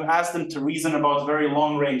struggle when you ask them to reason about very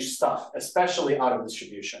long-range stuff, especially out of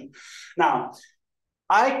distribution. Now,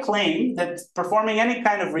 I claim that performing any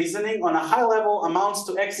kind of reasoning on a high level amounts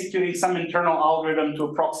to executing some internal algorithm to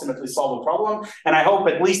approximately solve a problem. And I hope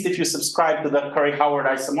at least if you subscribe to the Curry-Howard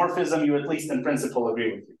isomorphism, you at least in principle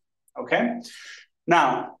agree with me, okay?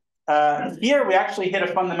 Now, here we actually hit a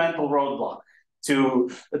fundamental roadblock to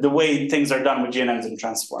the way things are done with GNNs and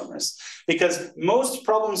transformers. Because most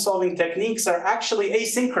problem-solving techniques are actually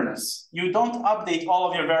asynchronous. You don't update all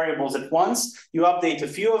of your variables at once. You update a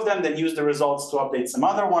few of them, then use the results to update some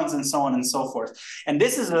other ones, and so on and so forth. And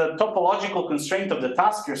this is a topological constraint of the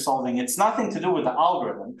task you're solving. It's nothing to do with the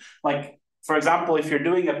algorithm. Like, for example, if you're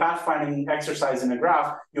doing a pathfinding exercise in a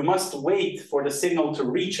graph, you must wait for the signal to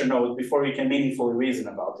reach a node before you can meaningfully reason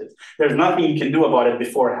about it. There's nothing you can do about it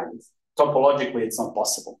beforehand. Topologically, it's not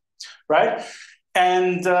possible, right?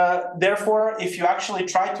 And therefore, if you actually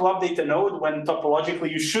try to update a node when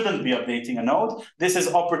topologically you shouldn't be updating a node, this is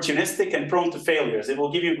opportunistic and prone to failures. It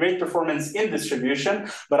will give you great performance in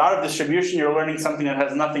distribution, but out of distribution, you're learning something that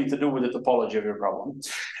has nothing to do with the topology of your problem.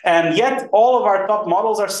 And yet, all of our top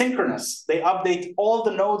models are synchronous. They update all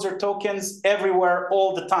the nodes or tokens everywhere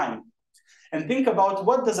all the time. And think about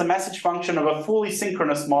what does a message function of a fully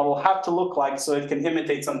synchronous model have to look like so it can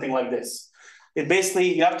imitate something like this. It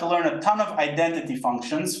basically, you have to learn a ton of identity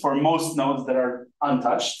functions for most nodes that are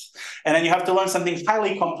untouched. And then you have to learn something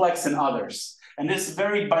highly complex in others. And this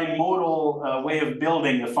very bimodal way of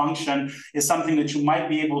building a function is something that you might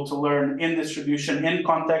be able to learn in distribution, in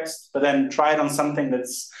context, but then try it on something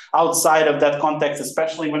that's outside of that context,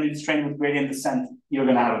 especially when it's trained with gradient descent, you're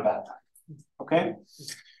going to have a bad time, okay?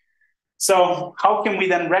 So how can we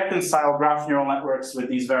then reconcile graph neural networks with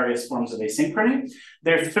these various forms of asynchrony?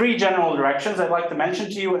 There are three general directions I'd like to mention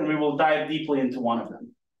to you, and we will dive deeply into one of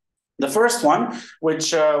them. The first one,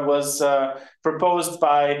 which was proposed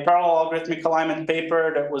by parallel algorithmic alignment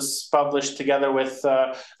paper that was published together with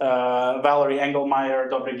Valerie Engelmeyer,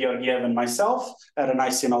 Dobry Georgiev, and myself at an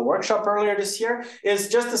ICML workshop earlier this year, is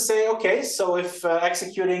just to say, okay, so if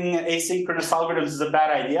executing asynchronous algorithms is a bad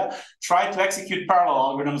idea, try to execute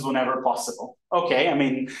parallel algorithms whenever possible. Okay, I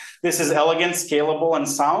mean, this is elegant, scalable, and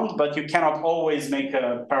sound, but you cannot always make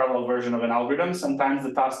a parallel version of an algorithm. Sometimes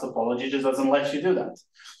the task topology just doesn't let you do that.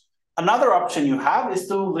 Another option you have is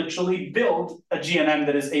to literally build a GNN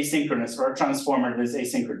that is asynchronous or a transformer that is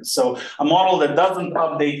asynchronous. So a model that doesn't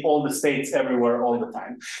update all the states everywhere all the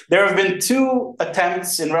time. There have been two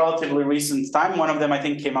attempts in relatively recent time. One of them, I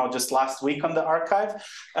think, came out just last week on the archive.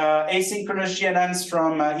 Asynchronous GNNs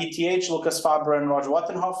from ETH, Lucas Fabre and Roger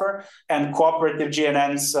Wattenhofer, and cooperative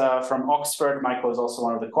GNNs from Oxford. Michael is also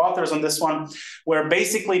one of the co-authors on this one, where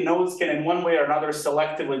basically nodes can in one way or another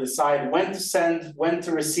selectively decide when to send, when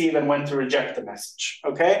to receive, and when to reject the message,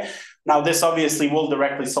 okay? Now, this obviously will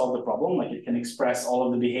directly solve the problem, like it can express all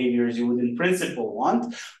of the behaviors you would in principle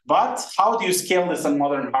want, but how do you scale this on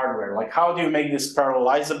modern hardware? Like, how do you make this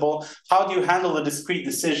parallelizable? How do you handle the discrete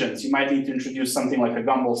decisions? You might need to introduce something like a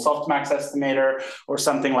Gumbel softmax estimator or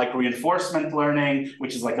something like reinforcement learning,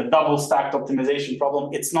 which is like a double stacked optimization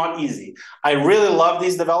problem. It's not easy. I really love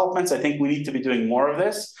these developments. I think we need to be doing more of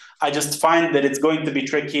this. I just find that it's going to be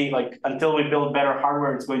tricky, like until we build better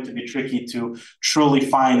hardware, it's going to be tricky to truly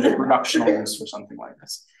find a productional use for something like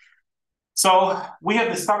this. So we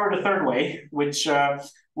have discovered a third way, which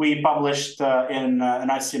we published in an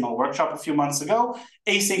ICML workshop a few months ago,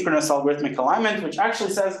 asynchronous algorithmic alignment, which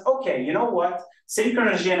actually says, okay, you know what?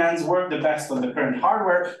 Synchronous GNNs work the best on the current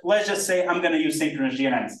hardware. Let's just say I'm going to use synchronous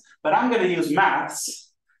GNNs, but I'm going to use maths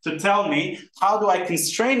to tell me how do I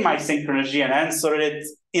constrain my synchronous GNN so that it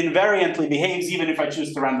invariantly behaves even if I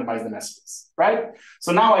choose to randomize the messages, right?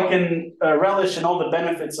 So now I can relish in all the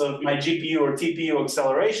benefits of my GPU or TPU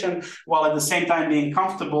acceleration while at the same time being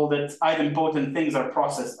comfortable that idempotent things are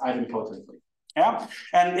processed idempotently. Yeah,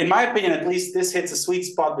 and in my opinion, at least, this hits a sweet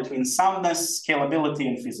spot between soundness, scalability,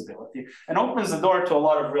 and feasibility, and opens the door to a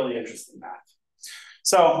lot of really interesting math.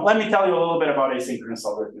 So let me tell you a little bit about asynchronous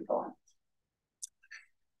algorithmic alignment.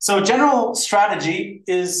 So general strategy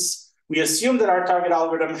is we assume that our target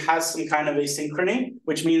algorithm has some kind of asynchrony,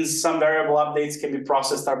 which means some variable updates can be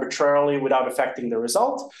processed arbitrarily without affecting the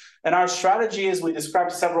result. And our strategy is we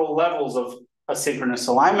describe several levels of asynchronous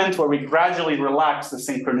alignment where we gradually relax the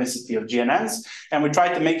synchronicity of GNNs, and we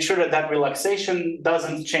try to make sure that that relaxation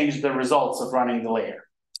doesn't change the results of running the layer,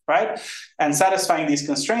 right? And satisfying these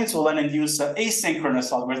constraints will then induce an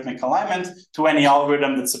asynchronous algorithmic alignment to any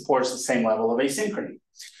algorithm that supports the same level of asynchrony.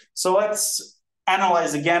 So let's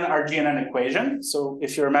analyze again our GNN equation. So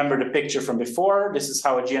if you remember the picture from before, this is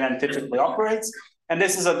how a GNN typically operates. And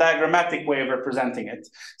this is a diagrammatic way of representing it.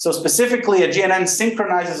 So specifically, a GNN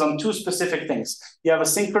synchronizes on two specific things. You have a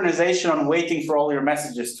synchronization on waiting for all your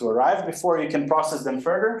messages to arrive before you can process them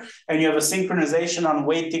further. And you have a synchronization on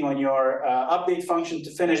waiting on your update function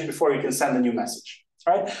to finish before you can send a new message,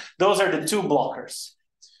 right? Those are the two blockers.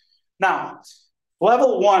 Now,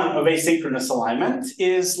 level one of asynchronous alignment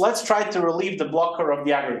is let's try to relieve the blocker of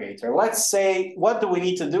the aggregator. Let's say, what do we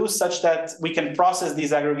need to do such that we can process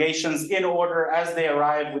these aggregations in order as they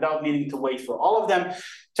arrive without needing to wait for all of them?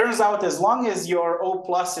 Turns out as long as your O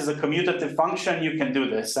plus is a commutative function, you can do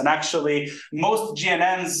this. And actually, most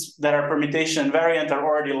GNNs that are permutation invariant are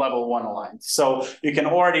already level one aligned. So you can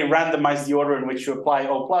already randomize the order in which you apply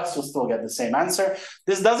O plus, you'll still get the same answer.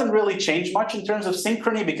 This doesn't really change much in terms of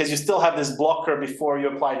synchrony because you still have this blocker before you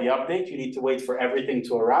apply the update. You need to wait for everything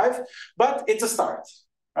to arrive, but it's a start,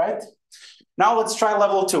 right? Now let's try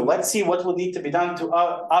level two. Let's see what will need to be done to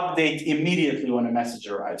update immediately when a message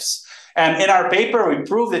arrives. And in our paper, we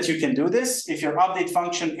prove that you can do this if your update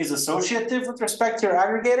function is associative with respect to your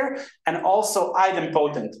aggregator and also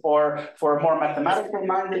idempotent, or for a more mathematically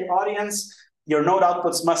minded audience, your node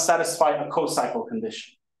outputs must satisfy a co-cycle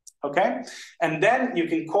condition. Okay, and then you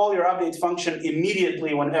can call your update function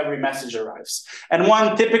immediately when every message arrives. And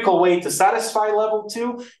one typical way to satisfy level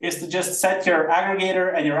two is to just set your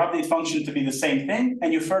aggregator and your update function to be the same thing,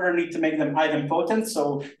 and you further need to make them idempotent,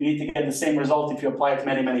 so you need to get the same result if you apply it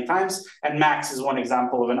many, many times, and max is one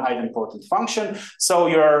example of an idempotent function. So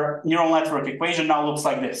your neural network equation now looks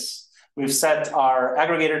like this. We've set our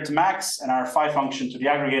aggregator to max and our phi function to the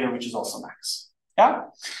aggregator, which is also max. Yeah.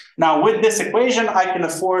 Now with this equation, I can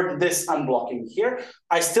afford this unblocking here.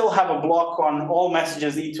 I still have a block on all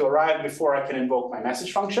messages need to arrive before I can invoke my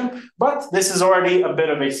message function, but this is already a bit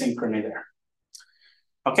of asynchrony there.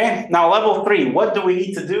 Okay, now level three, what do we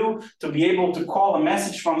need to do to be able to call a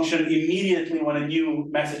message function immediately when a new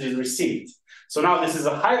message is received? So now this is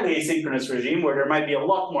a highly asynchronous regime where there might be a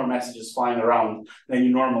lot more messages flying around than you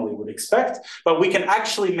normally would expect, but we can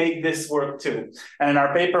actually make this work too. And in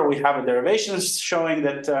our paper, we have a derivation showing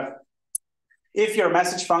that if your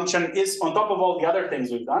message function is, on top of all the other things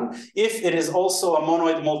we've done, if it is also a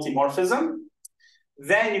monoid multimorphism,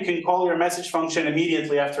 then you can call your message function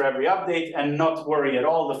immediately after every update and not worry at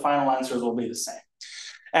all. The final answers will be the same.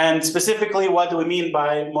 And specifically, what do we mean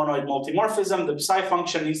by monoid multimorphism? The psi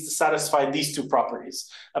function needs to satisfy these two properties.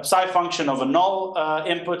 A psi function of a null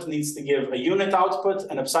input needs to give a unit output,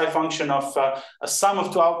 and a psi function of a sum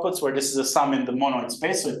of two outputs, where this is a sum in the monoid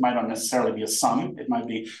space, so it might not necessarily be a sum. It might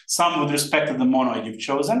be sum with respect to the monoid you've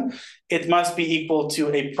chosen. It must be equal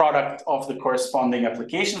to a product of the corresponding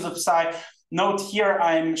applications of psi. Note here,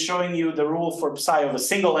 I'm showing you the rule for psi of a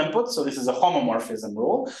single input. So this is a homomorphism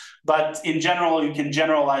rule. But in general, you can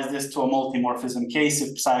generalize this to a multimorphism case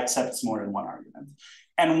if psi accepts more than one argument.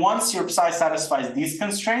 And once your Psi satisfies these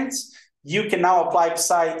constraints, you can now apply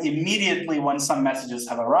Psi immediately when some messages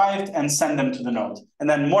have arrived and send them to the node. And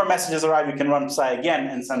then more messages arrive, you can run Psi again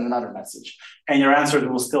and send another message. And your answers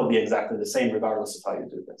will still be exactly the same regardless of how you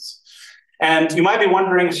do this. And you might be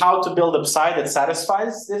wondering how to build a Psi that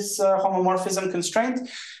satisfies this homomorphism constraint.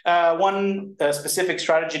 One specific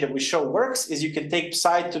strategy that we show works is you can take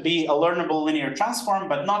Psi to be a learnable linear transform,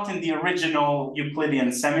 but not in the original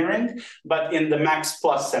Euclidean semiring, but in the max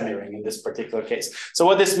plus semiring in this particular case. So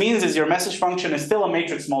what this means is your message function is still a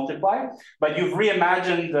matrix multiply, but you've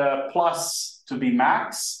reimagined the plus to be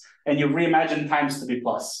max, and you've reimagined times to be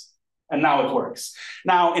plus. And now it works.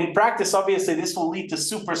 Now, in practice, obviously, this will lead to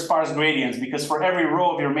super sparse gradients because for every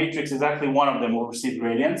row of your matrix, exactly one of them will receive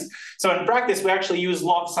gradients. So in practice, we actually use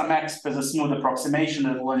log sum x as a smooth approximation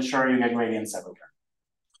that will ensure you get gradients everywhere.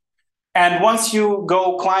 And once you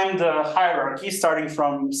go climb the hierarchy, starting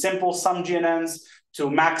from simple sum GNNs to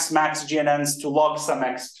max GNNs to log sum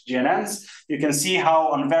x GNNs, you can see how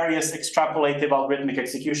on various extrapolative algorithmic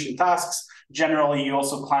execution tasks, generally, you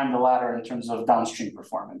also climb the ladder in terms of downstream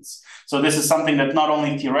performance. So this is something that not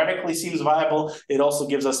only theoretically seems viable, it also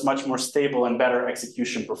gives us much more stable and better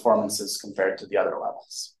execution performances compared to the other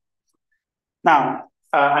levels. Now,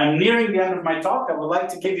 I'm nearing the end of my talk. I would like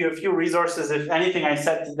to give you a few resources. If anything I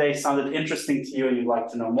said today sounded interesting to you and you'd like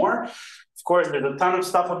to know more. Of course, there's a ton of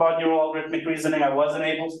stuff about neural algorithmic reasoning I wasn't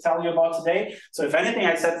able to tell you about today. So if anything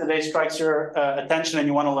I said today strikes your attention and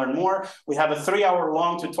you want to learn more, we have a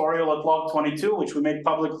 3-hour-long tutorial at log 22, which we made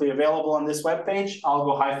publicly available on this webpage,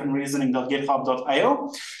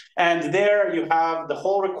 algo-reasoning.github.io. And there you have the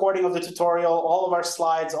whole recording of the tutorial, all of our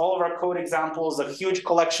slides, all of our code examples, a huge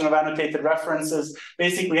collection of annotated references,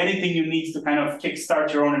 basically anything you need to kind of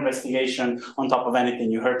kickstart your own investigation on top of anything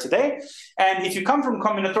you heard today. And if you come from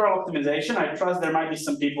combinatorial optimization, I trust there might be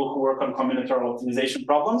some people who work on combinatorial optimization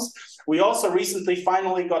problems. We also recently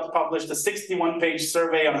finally got published a 61-page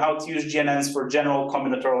survey on how to use GNNs for general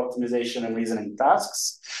combinatorial optimization and reasoning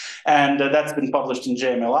tasks. And that's been published in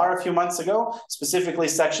JMLR a few months ago. Specifically,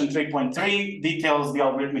 section 3.3 details the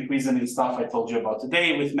algorithmic reasoning stuff I told you about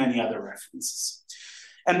today with many other references.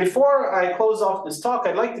 And before I close off this talk,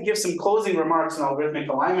 I'd like to give some closing remarks on algorithmic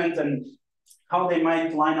alignment and how they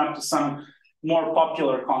might line up to some more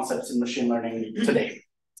popular concepts in machine learning today.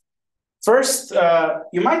 First,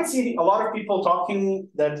 you might see a lot of people talking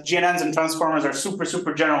that GNNs and transformers are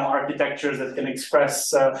super general architectures that can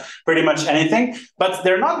express pretty much anything, but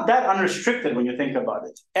they're not that unrestricted when you think about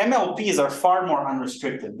it. MLPs are far more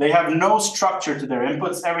unrestricted. They have no structure to their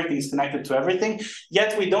inputs. Everything's connected to everything,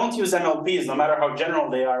 yet we don't use MLPs, no matter how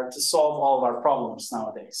general they are, to solve all of our problems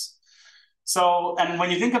nowadays. So, and when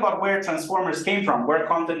you think about where transformers came from, where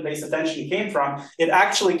content-based attention came from, it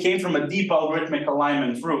actually came from a deep algorithmic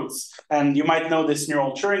alignment roots. And you might know this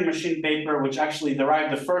neural Turing machine paper, which actually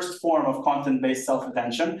derived the first form of content-based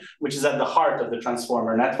self-attention, which is at the heart of the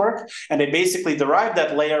transformer network. And they basically derived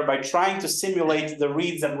that layer by trying to simulate the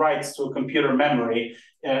reads and writes to a computer memory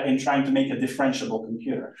in trying to make a differentiable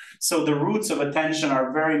computer. So the roots of attention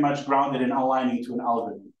are very much grounded in aligning to an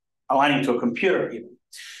algorithm, aligning to a computer even.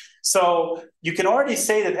 So you can already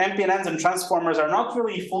say that MPNNs and transformers are not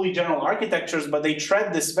really fully general architectures, but they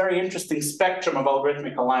tread this very interesting spectrum of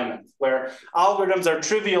algorithmic alignment, where algorithms are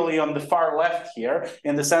trivially on the far left here,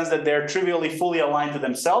 in the sense that they're trivially fully aligned to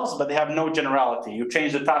themselves, but they have no generality. You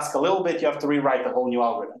change the task a little bit, you have to rewrite the whole new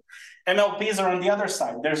algorithm. MLPs are on the other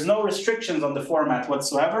side. There's no restrictions on the format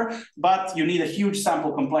whatsoever, but you need a huge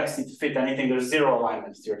sample complexity to fit anything. There's zero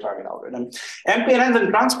alignment to your target algorithm. MPNNs and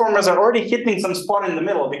transformers are already hitting some spot in the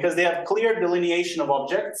middle because they have clear delineation of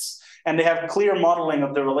objects and they have clear modeling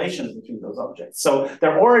of the relations between those objects. So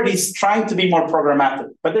they're already trying to be more programmatic,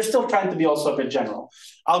 but they're still trying to be also a bit general.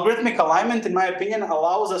 Algorithmic alignment, in my opinion,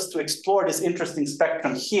 allows us to explore this interesting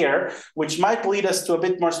spectrum here, which might lead us to a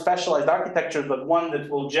bit more specialized architecture, but one that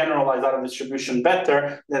will generalize out of distribution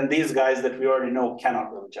better than these guys that we already know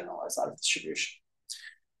cannot really generalize out of distribution.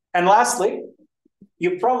 And lastly,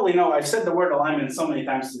 you probably know, I've said the word alignment so many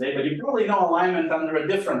times today, but you probably know alignment under a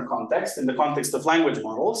different context, in the context of language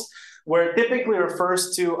models, where it typically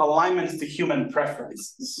refers to alignment to human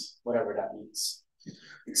preferences, whatever that means.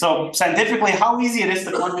 So scientifically, how easy it is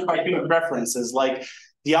to quantify human preferences? Like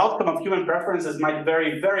the outcome of human preferences might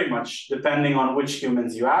vary very much depending on which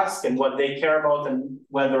humans you ask and what they care about and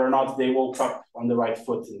whether or not they woke up on the right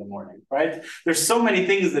foot in the morning, right? There's so many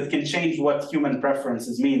things that can change what human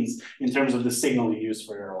preferences means in terms of the signal you use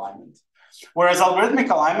for your alignment. Whereas algorithmic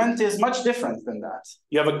alignment is much different than that.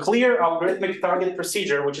 You have a clear algorithmic target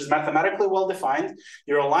procedure, which is mathematically well-defined.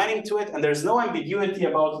 You're aligning to it, and there's no ambiguity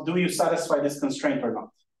about do you satisfy this constraint or not,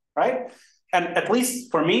 right? And at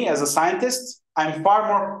least for me as a scientist, I'm far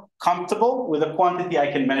more comfortable with a quantity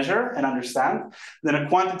I can measure and understand than a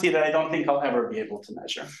quantity that I don't think I'll ever be able to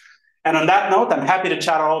measure. And on that note, I'm happy to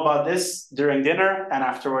chat all about this during dinner and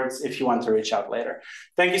afterwards if you want to reach out later.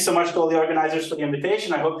 Thank you so much to all the organizers for the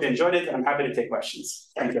invitation. I hope you enjoyed it, and I'm happy to take questions.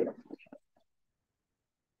 Thank you.